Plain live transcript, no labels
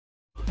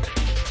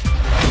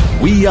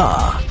We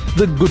are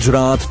the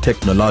Gujarat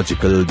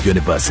Technological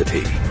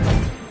University.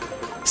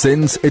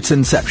 Since its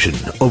inception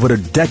over a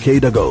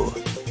decade ago,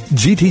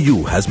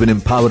 GTU has been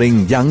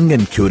empowering young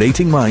and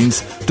curating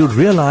minds to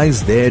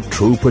realize their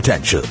true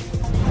potential.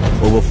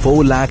 Over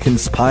 4 lakh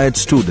inspired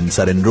students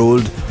are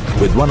enrolled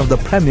with one of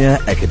the premier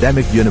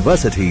academic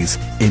universities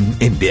in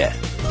India.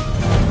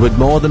 With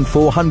more than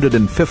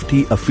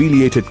 450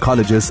 affiliated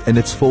colleges in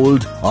its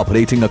fold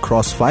operating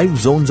across 5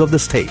 zones of the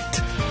state,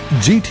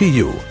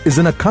 GTU is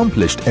an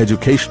accomplished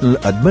educational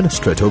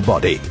administrative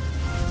body.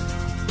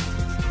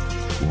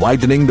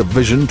 Widening the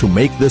vision to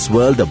make this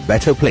world a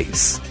better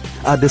place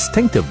are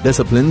distinctive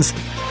disciplines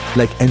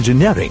like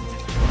engineering,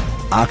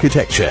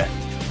 architecture,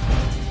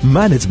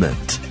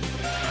 management,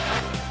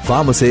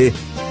 pharmacy,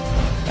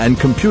 and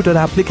computer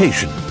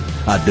application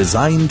are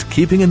designed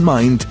keeping in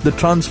mind the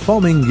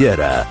transforming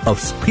era of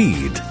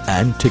speed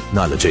and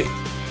technology.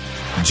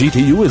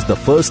 GTU is the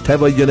first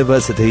ever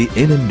university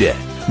in India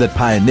that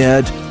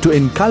pioneered to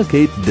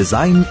inculcate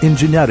design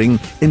engineering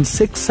in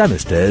 6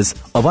 semesters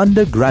of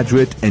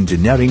undergraduate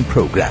engineering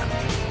program.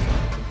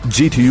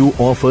 GTU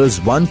offers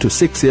 1 to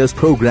 6 years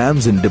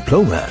programs in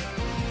diploma,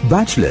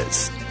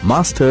 bachelor's,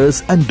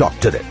 master's and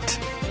doctorate.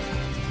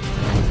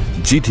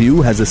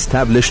 GTU has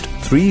established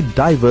 3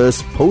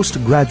 diverse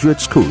postgraduate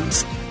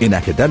schools in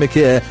academic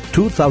year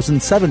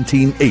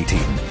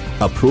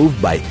 2017-18,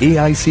 approved by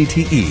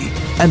AICTE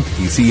and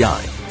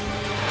PCI.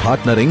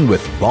 Partnering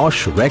with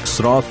Bosch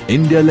Rexroth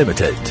India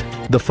Limited,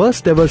 the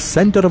first ever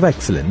Center of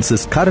Excellence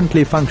is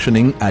currently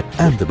functioning at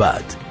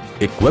Ahmedabad,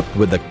 equipped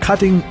with the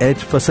cutting-edge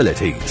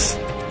facilities.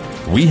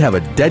 We have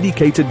a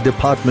dedicated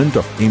Department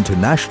of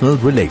International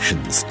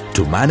Relations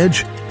to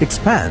manage,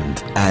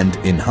 expand and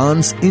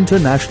enhance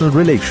international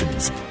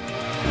relations.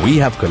 We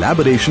have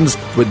collaborations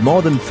with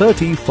more than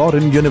 30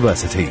 foreign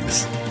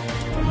universities.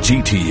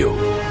 GTU,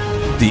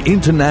 the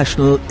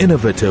International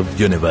Innovative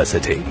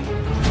University,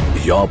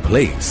 your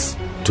place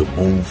to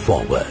move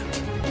forward.